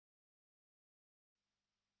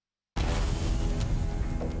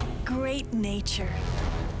great nature.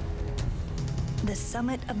 The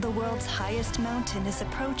summit of the world's highest mountain is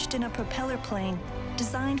approached in a propeller plane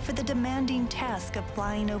designed for the demanding task of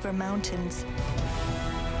flying over mountains.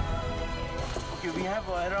 Okay, we have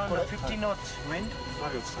around 50 knots wind.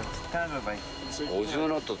 50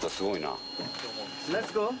ノットってすごいな。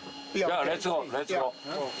Let's go. Yeah, let's go, let's go.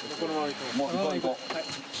 もう行こう行こう。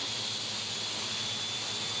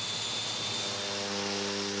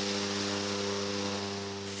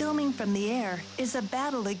Filming from the air is a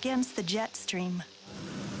battle against the jet stream.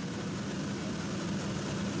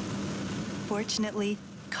 Fortunately,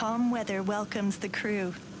 calm weather welcomes the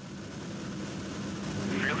crew.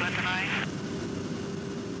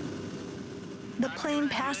 The plane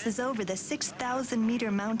passes over the 6,000-meter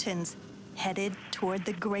mountains, headed toward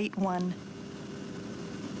the Great One.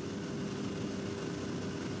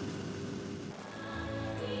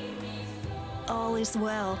 All is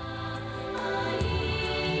well.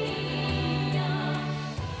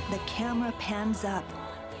 The camera pans up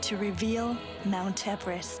to reveal Mount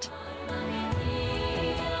Everest.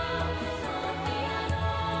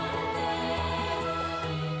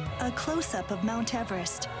 A close-up of Mount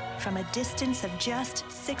Everest from a distance of just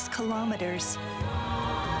 6 kilometers.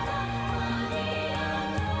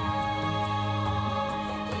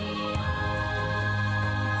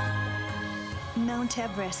 Mount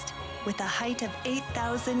Everest, with a height of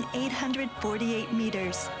 8,848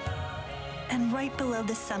 meters. And right below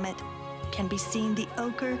the summit can be seen the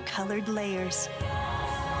ochre-colored layers.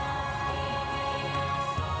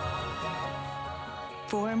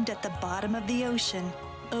 Formed at the bottom of the ocean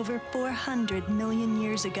over 400 million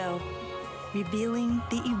years ago, revealing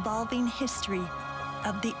the evolving history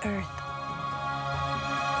of the Earth.